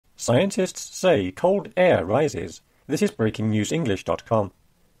Scientists say cold air rises. This is breakingnewsenglish.com.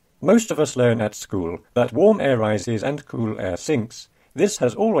 Most of us learn at school that warm air rises and cool air sinks. This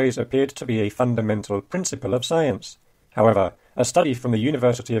has always appeared to be a fundamental principle of science. However, a study from the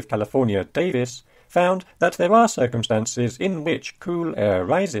University of California, Davis, found that there are circumstances in which cool air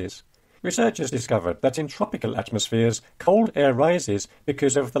rises. Researchers discovered that in tropical atmospheres, cold air rises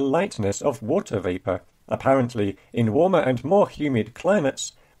because of the lightness of water vapor. Apparently, in warmer and more humid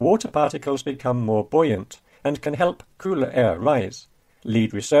climates, water particles become more buoyant and can help cooler air rise.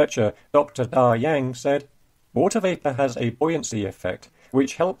 Lead researcher Dr. Da Yang said, "Water vapor has a buoyancy effect,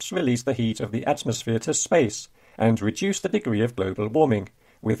 which helps release the heat of the atmosphere to space and reduce the degree of global warming.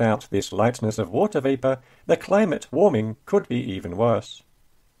 Without this lightness of water vapor, the climate warming could be even worse."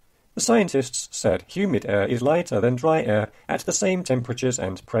 The scientists said humid air is lighter than dry air at the same temperatures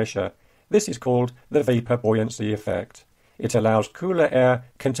and pressure. This is called the vapor buoyancy effect. It allows cooler air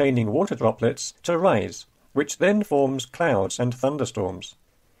containing water droplets to rise, which then forms clouds and thunderstorms.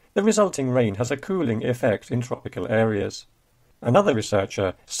 The resulting rain has a cooling effect in tropical areas. Another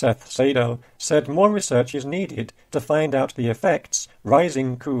researcher, Seth Seidel, said more research is needed to find out the effects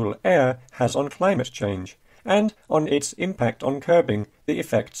rising cool air has on climate change and on its impact on curbing the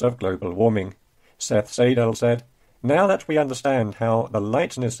effects of global warming. Seth Seidel said, "Now that we understand how the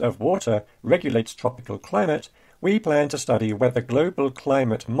lightness of water regulates tropical climate, we plan to study whether global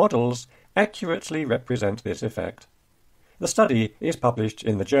climate models accurately represent this effect." The study is published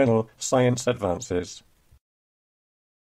in the journal Science Advances.